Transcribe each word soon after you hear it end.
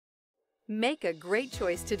Make a great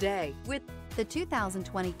choice today with the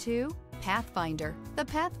 2022 Pathfinder. The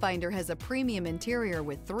Pathfinder has a premium interior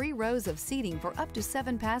with 3 rows of seating for up to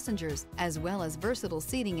 7 passengers, as well as versatile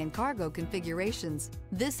seating and cargo configurations.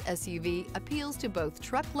 This SUV appeals to both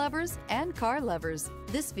truck lovers and car lovers.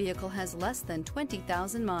 This vehicle has less than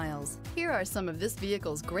 20,000 miles. Here are some of this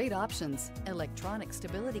vehicle's great options: electronic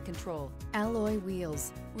stability control, alloy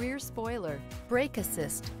wheels, rear spoiler, brake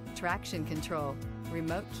assist, traction control,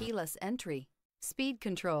 remote keyless entry, speed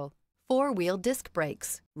control, 4-wheel disc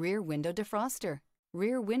brakes, rear window defroster,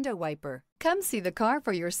 rear window wiper. Come see the car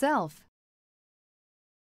for yourself.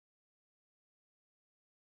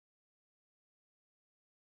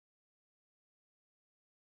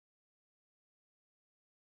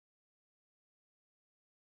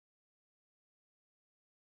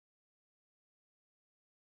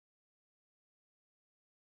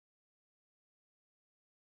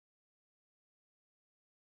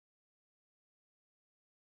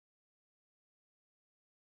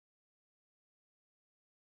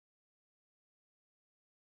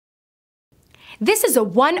 This is a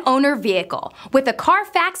one-owner vehicle with a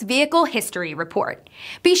CARFAX Vehicle History Report.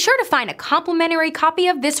 Be sure to find a complimentary copy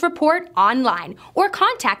of this report online or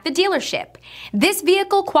contact the dealership. This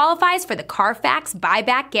vehicle qualifies for the CARFAX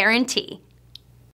Buyback Guarantee.